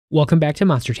Welcome back to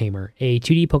Monster Tamer, a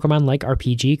 2D Pokemon-like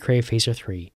RPG created Phaser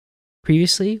 3.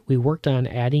 Previously, we worked on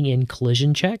adding in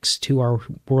collision checks to our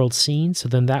world scene, so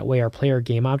then that way our player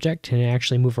game object can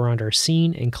actually move around our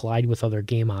scene and collide with other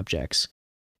game objects.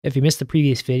 If you missed the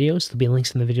previous videos, there'll be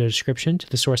links in the video description to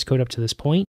the source code up to this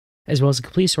point, as well as a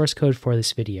complete source code for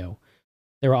this video.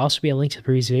 There will also be a link to the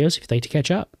previous videos if you'd like to catch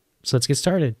up. So let's get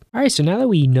started. Alright, so now that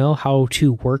we know how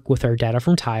to work with our data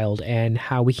from Tiled and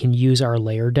how we can use our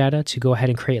layer data to go ahead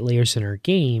and create layers in our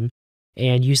game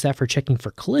and use that for checking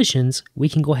for collisions, we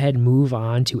can go ahead and move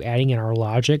on to adding in our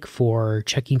logic for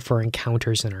checking for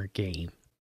encounters in our game.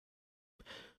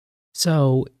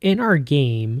 So in our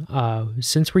game,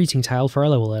 since we're using Tiled for our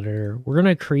level editor, we're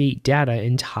going to create data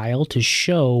in Tile to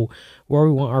show where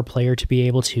we want our player to be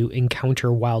able to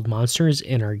encounter wild monsters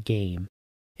in our game.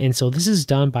 And so this is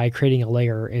done by creating a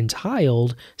layer in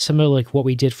Tiled, similar like what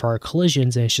we did for our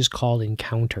collisions, and it's just called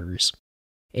encounters.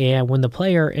 And when the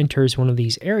player enters one of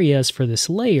these areas for this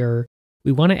layer,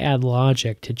 we want to add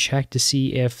logic to check to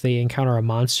see if they encounter a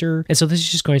monster. And so this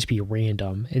is just going to be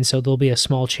random. And so there'll be a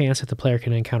small chance that the player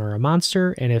can encounter a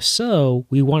monster. And if so,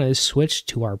 we want to switch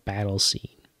to our battle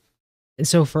scene. And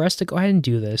so for us to go ahead and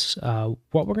do this,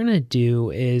 what we're going to do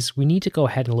is we need to go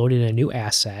ahead and load in a new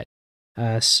asset.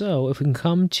 So if we can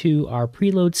come to our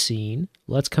preload scene,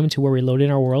 let's come to where we load in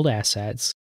our world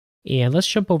assets, and let's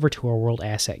jump over to our world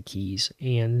asset keys.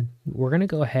 And we're going to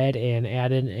go ahead and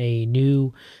add in a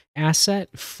new asset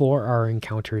for our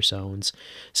encounter zones.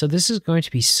 So this is going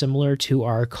to be similar to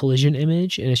our collision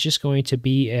image, and it's just going to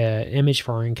be an image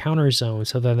for our encounter zone,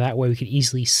 so that way we can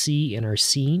easily see in our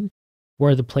scene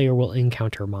where the player will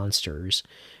encounter monsters.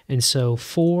 And so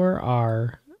for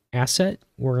our asset,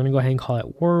 we're going to go ahead and call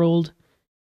it world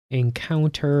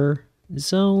encounter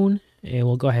zone, and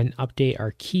we'll go ahead and update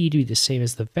our key to be the same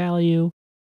as the value.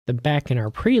 Then back in our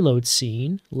preload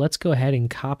scene, let's go ahead and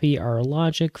copy our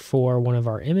logic for one of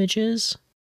our images.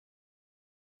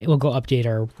 And we'll go update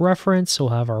our reference, so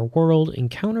we'll have our world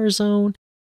encounter zone.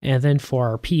 And then for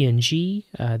our PNG,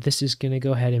 this is going to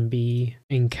go ahead and be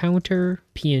encounter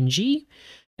PNG.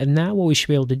 And now what we should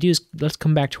be able to do is let's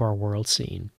come back to our world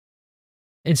scene.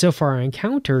 And so for our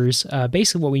encounters,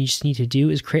 basically what we just need to do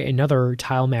is create another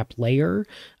tile map layer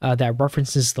that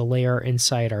references the layer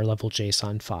inside our level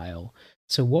JSON file.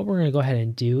 So what we're going to go ahead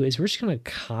and do is we're just going to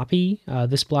copy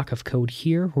this block of code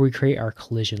here where we create our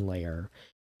collision layer.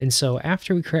 And so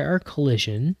after we create our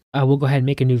collision, we'll go ahead and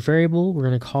make a new variable. We're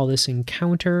going to call this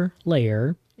encounter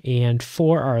layer. And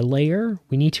for our layer,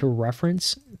 we need to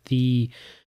reference the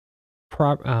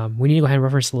we need to go ahead and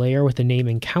reference the layer with the name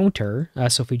encounter.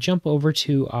 So if we jump over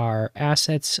to our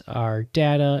assets, our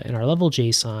data, and our level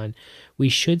JSON, we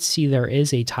should see there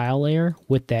is a tile layer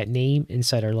with that name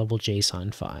inside our level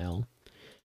JSON file.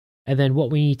 And then what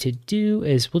we need to do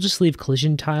is we'll just leave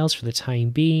collision tiles for the time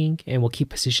being, and we'll keep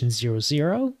position 0,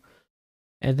 0.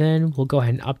 And then we'll go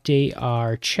ahead and update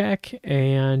our check,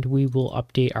 and we will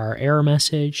update our error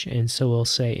message. And so we'll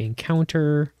say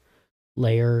encounter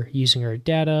layer using our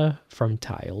data from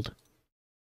Tiled.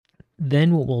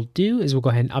 Then what we'll do is we'll go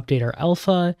ahead and update our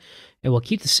alpha, and we'll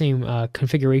keep the same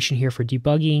configuration here for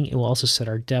debugging, and we'll also set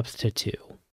our depth to 2.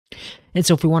 And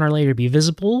so if we want our layer to be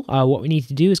visible, what we need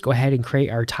to do is go ahead and create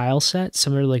our tile set,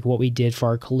 similar to like what we did for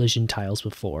our collision tiles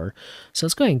before. So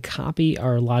let's go ahead and copy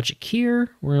our logic here.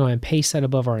 We're going to paste that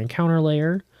above our encounter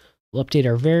layer. We'll update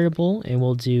our variable, and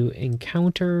we'll do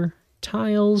encounter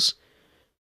tiles.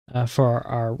 For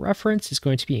our reference, it's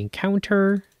going to be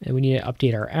encounter, and we need to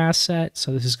update our asset.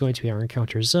 So this is going to be our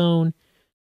encounter zone.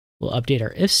 We'll update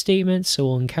our if statement, so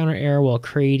we'll encounter error while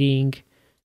creating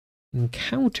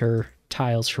encounter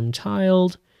tiles from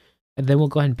Tiled, and then we'll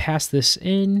go ahead and pass this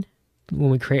in when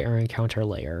we create our encounter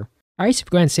layer. All right, so if we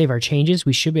go ahead and save our changes,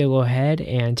 we should be able to go ahead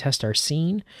and test our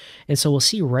scene. And so we'll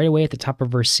see right away at the top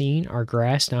of our scene, our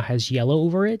grass now has yellow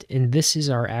over it. And this is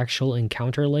our actual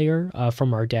encounter layer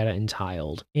from our data in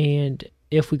Tiled. And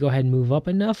if we go ahead and move up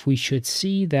enough, we should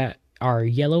see that our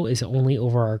yellow is only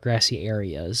over our grassy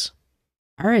areas.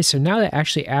 All right, so now to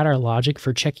actually add our logic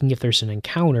for checking if there's an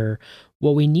encounter,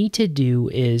 what we need to do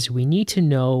is we need to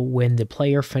know when the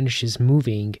player finishes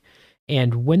moving.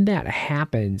 And when that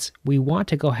happens, we want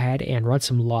to go ahead and run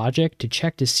some logic to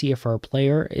check to see if our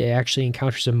player actually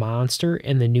encounters a monster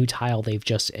in the new tile they've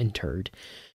just entered.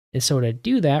 And so to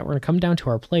do that, we're going to come down to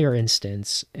our player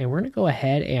instance, and we're going to go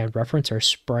ahead and reference our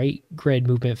sprite grid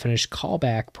movement finish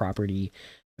callback property.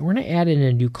 And we're going to add in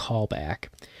a new callback.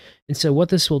 And so what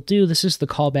this will do, this is the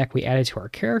callback we added to our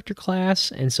character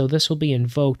class. And so this will be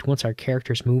invoked once our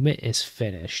character's movement is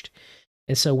finished.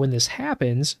 And so when this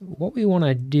happens, what we want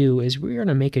to do is we're going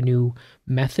to make a new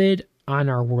method on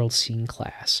our world scene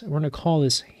class. We're going to call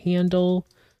this handle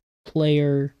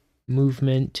player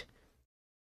movement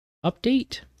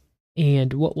update.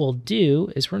 And what we'll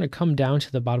do is we're going to come down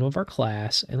to the bottom of our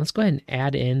class, and let's go ahead and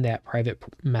add in that private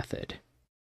method.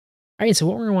 All right, so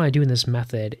what we're going to want to do in this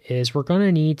method is we're going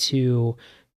to need to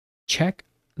check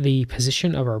the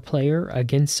position of our player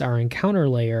against our encounter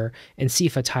layer and see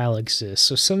if a tile exists.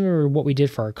 So similar to what we did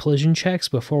for our collision checks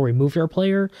before we moved our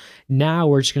player, now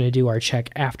we're just going to do our check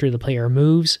after the player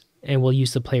moves, and we'll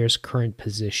use the player's current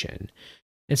position.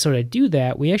 And so to do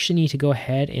that, we actually need to go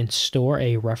ahead and store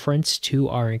a reference to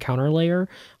our encounter layer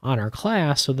on our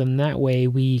class, so then that way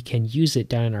we can use it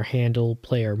down in our handle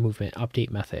player movement update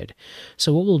method.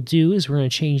 So what we'll do is we're going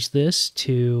to change this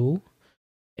to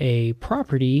a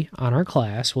property on our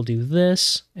class. We'll do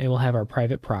this, and we'll have our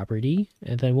private property.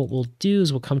 And then what we'll do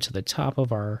is we'll come to the top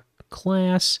of our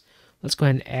class. Let's go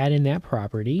ahead and add in that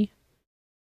property.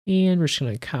 And we're just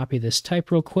going to copy this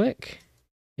type real quick.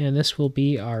 And this will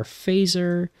be our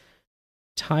phaser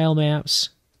tile maps,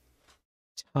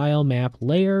 tile map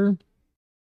layer.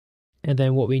 And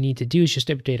then what we need to do is just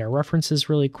update our references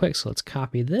really quick. So let's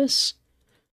copy this,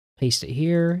 paste it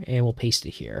here, and we'll paste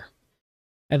it here.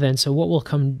 And then so what we'll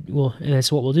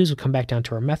do is we'll come back down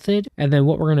to our method. And then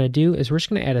what we're going to do is we're just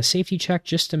going to add a safety check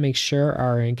just to make sure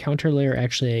our encounter layer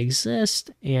actually exists.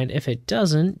 And if it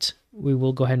doesn't, we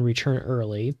will go ahead and return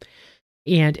early.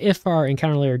 And if our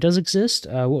encounter layer does exist,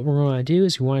 what we're going to do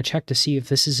is we want to check to see if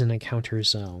this is an encounter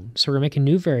zone. So we're going to make a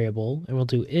new variable, and we'll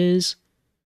do is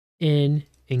in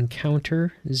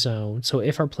encounter zone. So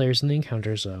if our player's in the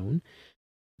encounter zone,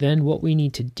 then what we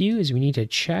need to do is we need to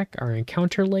check our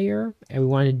encounter layer, and we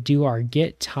want to do our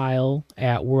get tile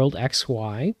at world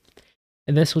XY.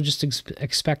 And this will just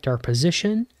expect our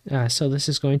position. So this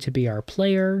is going to be our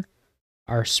player,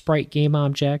 our sprite game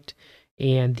object,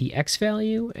 and the X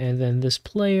value, and then this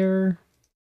player,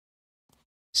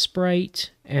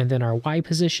 sprite, and then our Y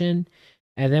position.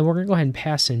 And then we're going to go ahead and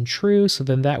pass in true, so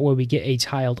then that way we get a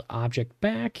tiled object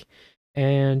back.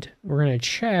 And we're going to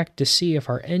check to see if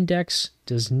our index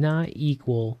does not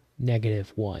equal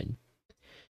 -1.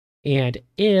 And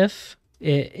if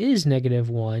it is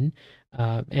 -1,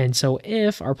 and so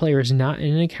if our player is not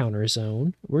in an encounter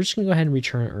zone, we're just going to go ahead and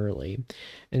return early.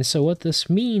 And so what this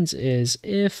means is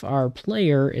if our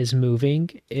player is moving,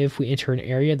 if we enter an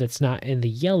area that's not in the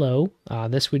yellow,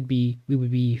 we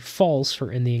would be false for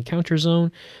in the encounter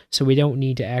zone. So we don't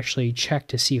need to actually check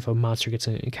to see if a monster gets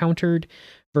encountered,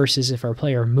 versus if our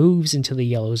player moves into the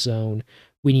yellow zone,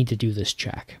 we need to do this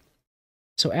check.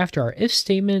 So after our if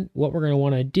statement, what we're going to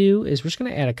want to do is we're just going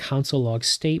to add a console log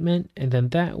statement, and then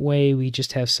that way we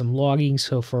just have some logging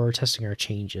so for testing our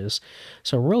changes.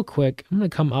 So real quick, I'm going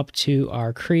to come up to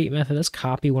our create method. Let's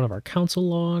copy one of our console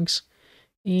logs,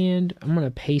 and I'm going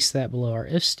to paste that below our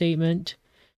if statement.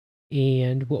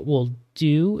 And what we'll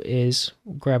do is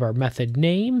grab our method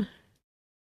name,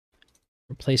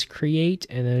 replace create,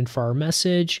 and then for our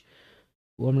message,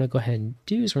 what I'm going to go ahead and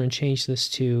do is we're going to change this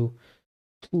to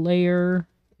player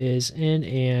is in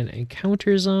an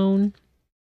encounter zone.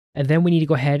 And then we need to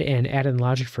go ahead and add in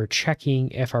logic for checking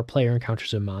if our player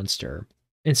encounters a monster.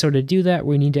 And so to do that,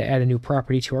 we need to add a new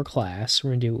property to our class.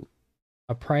 We're going to do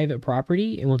a private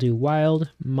property, and we'll do wild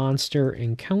monster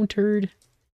encountered.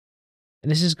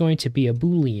 And this is going to be a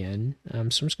Boolean. So I'm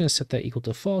just going to set that equal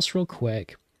to false real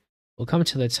quick. We'll come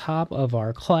to the top of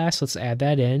our class. Let's add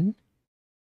that in.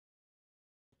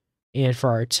 And for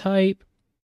our type,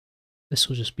 this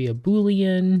will just be a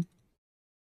Boolean.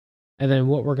 And then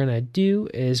what we're going to do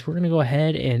is we're going to go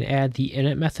ahead and add the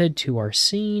init method to our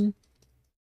scene.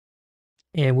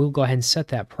 And we'll go ahead and set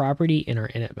that property in our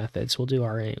init method. So we'll do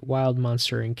our wild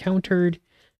monster encountered.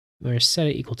 We're going to set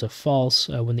it equal to false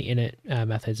when the init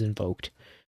method is invoked.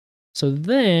 So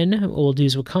then what we'll do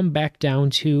is we'll come back down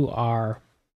to our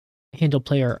handle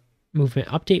player movement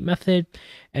update method.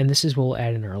 And this is what we'll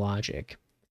add in our logic.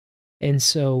 And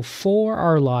so for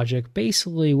our logic,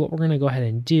 basically what we're going to go ahead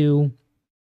and do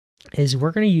is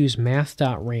we're going to use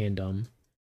math.random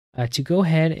to go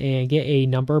ahead and get a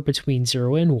number between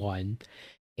 0 and 1.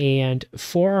 And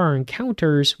for our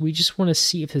encounters, we just want to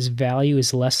see if this value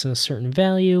is less than a certain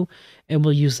value, and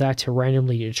we'll use that to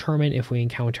randomly determine if we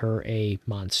encounter a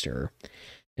monster.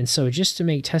 And so just to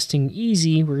make testing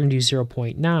easy, we're going to do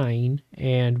 0.9.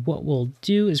 And what we'll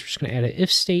do is we're just going to add an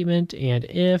if statement, and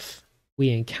if we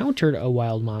encountered a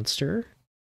wild monster,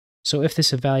 so if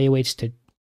this evaluates to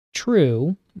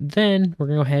true, then we're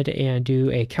going to go ahead and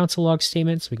do a console log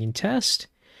statement so we can test,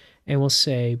 and we'll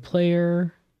say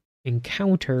player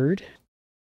encountered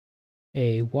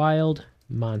a wild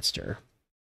monster.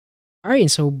 All right,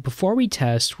 and so before we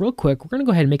test, real quick, we're going to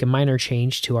go ahead and make a minor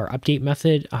change to our update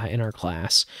method in our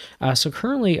class. So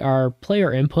currently our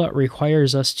player input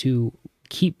requires us to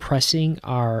keep pressing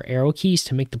our arrow keys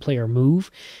to make the player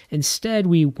move. Instead,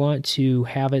 we want to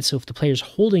have it so if the player's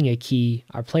holding a key,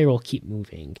 our player will keep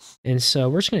moving. And so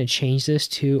we're just going to change this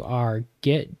to our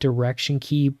get direction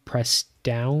key press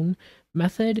down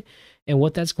method. And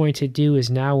what that's going to do is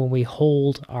now when we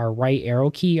hold our right arrow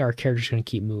key, our character's going to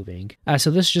keep moving. So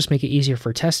this will just make it easier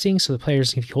for testing, so the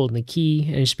players can keep holding the key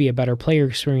and just be a better player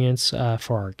experience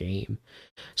for our game.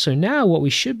 So now what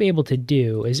we should be able to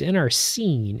do is in our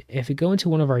scene, if we go into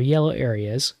one of our yellow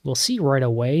areas, we'll see right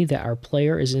away that our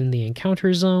player is in the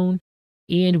encounter zone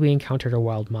and we encountered a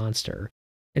wild monster.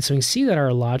 And so we can see that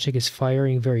our logic is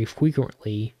firing very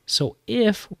frequently. So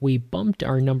if we bumped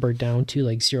our number down to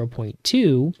like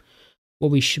 0.2, what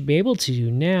we should be able to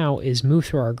do now is move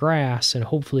through our grass and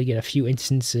hopefully get a few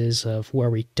instances of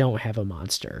where we don't have a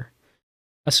monster.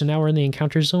 So now we're in the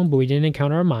encounter zone, but we didn't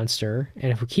encounter a monster.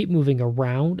 And if we keep moving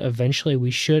around, eventually we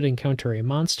should encounter a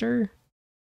monster.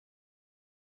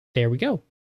 There we go.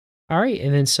 All right,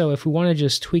 and then so if we want to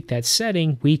just tweak that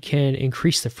setting, we can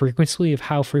increase the frequency of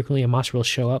how frequently a monster will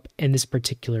show up in this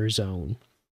particular zone.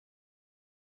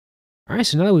 All right,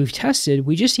 so now that we've tested,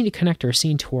 we just need to connect our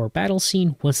scene to our battle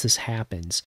scene once this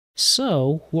happens.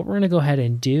 So what we're going to go ahead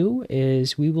and do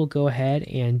is we will go ahead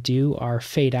and do our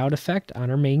fade out effect on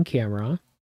our main camera.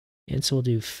 And so we'll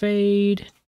do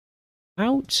fade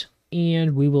out,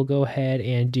 and we will go ahead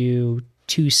and do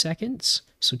 2 seconds,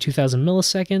 so 2000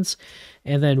 milliseconds.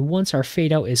 And then once our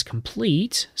fade out is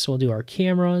complete, so we'll do our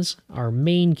cameras, our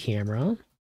main camera,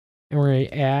 and we're going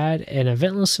to add an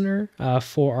event listener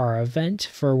for our event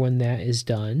for when that is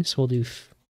done. So we'll do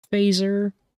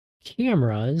phaser,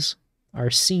 cameras, our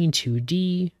scene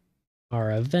 2D,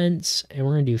 our events, and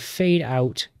we're going to do fade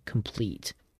out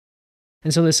complete.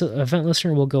 And so this event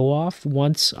listener will go off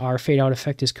once our fade out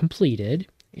effect is completed.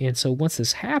 And so once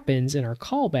this happens in our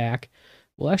callback,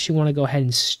 we'll actually want to go ahead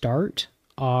and start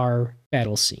our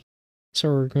battle scene. So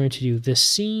we're going to do this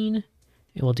scene,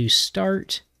 and we'll do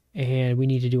start, and we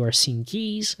need to do our scene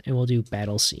keys, and we'll do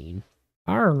battle scene.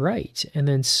 All right, and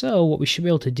then so what we should be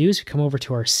able to do is we come over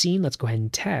to our scene. Let's go ahead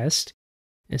and test.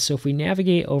 And so if we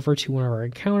navigate over to one of our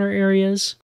encounter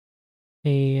areas,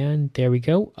 and there we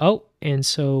go. Oh, and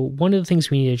so one of the things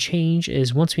we need to change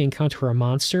is once we encounter a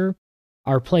monster,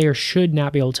 our player should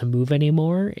not be able to move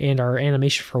anymore, and our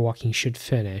animation for walking should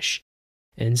finish.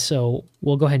 And so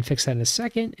we'll go ahead and fix that in a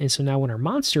second. And so now when our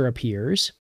monster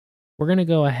appears, we're going to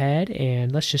go ahead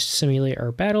and let's just simulate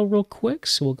our battle real quick.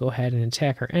 So we'll go ahead and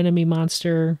attack our enemy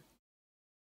monster.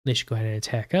 They should go ahead and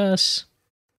attack us.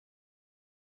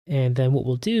 And then what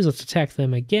we'll do is let's attack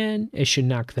them again. It should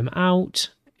knock them out.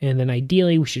 And then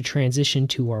ideally we should transition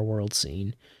to our world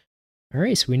scene. All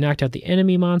right, so we knocked out the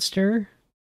enemy monster.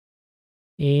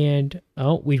 And,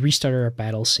 oh, we restarted our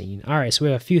battle scene. All right, so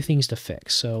we have a few things to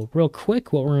fix. So real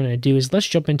quick, what we're going to do is let's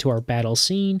jump into our battle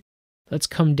scene. Let's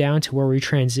come down to where we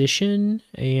transition.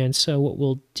 And so what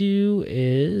we'll do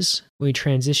is we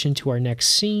transition to our next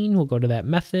scene. We'll go to that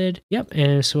method. Yep,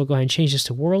 and so we'll go ahead and change this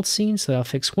to world scene. So that'll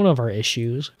fix one of our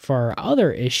issues. For our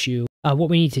other issue, what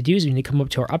we need to do is we need to come up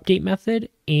to our update method.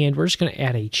 And we're just going to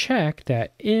add a check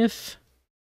that if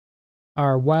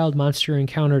our wild monster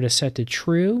encountered is set to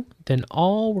true, then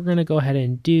all we're going to go ahead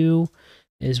and do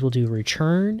is we'll do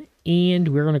return, and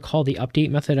we're going to call the update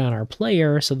method on our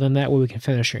player, so then that way we can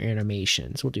finish our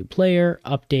animations. We'll do player,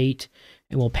 update,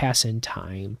 and we'll pass in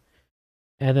time.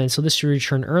 And then so this should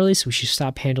return early, so we should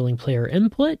stop handling player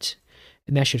input,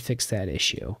 and that should fix that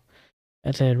issue.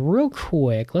 And then real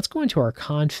quick, let's go into our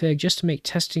config just to make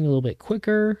testing a little bit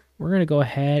quicker. We're going to go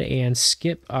ahead and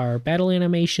skip our battle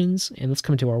animations, and let's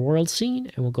come to our world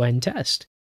scene, and we'll go ahead and test.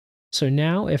 So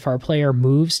now if our player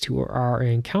moves to our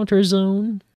encounter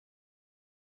zone,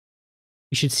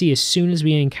 you should see as soon as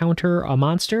we encounter a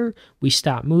monster, we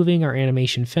stop moving, our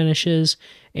animation finishes,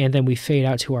 and then we fade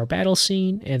out to our battle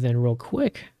scene. And then real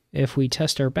quick, if we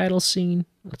test our battle scene,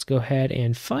 let's go ahead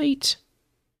and fight.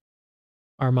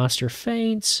 Our monster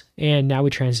faints, and now we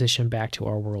transition back to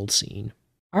our world scene.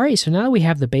 All right, so now that we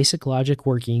have the basic logic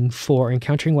working for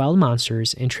encountering wild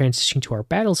monsters and transitioning to our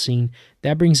battle scene,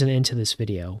 that brings an end to this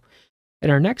video. In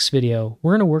our next video,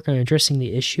 we're going to work on addressing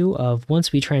the issue of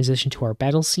once we transition to our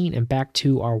battle scene and back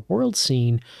to our world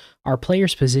scene, our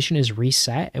player's position is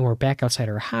reset and we're back outside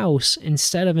our house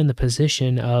instead of in the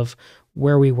position of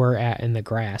where we were at in the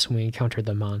grass when we encountered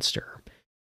the monster.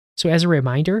 So as a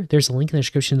reminder, there's a link in the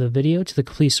description of the video to the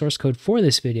complete source code for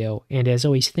this video, and as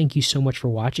always, thank you so much for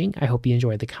watching. I hope you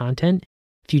enjoyed the content.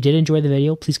 If If you did enjoy the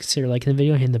video, please consider liking the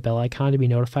video and hitting the bell icon to be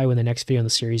notified when the next video in the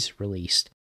series is released.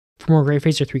 For more Great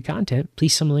Phaser 3 content,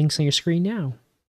 please see some links on your screen now.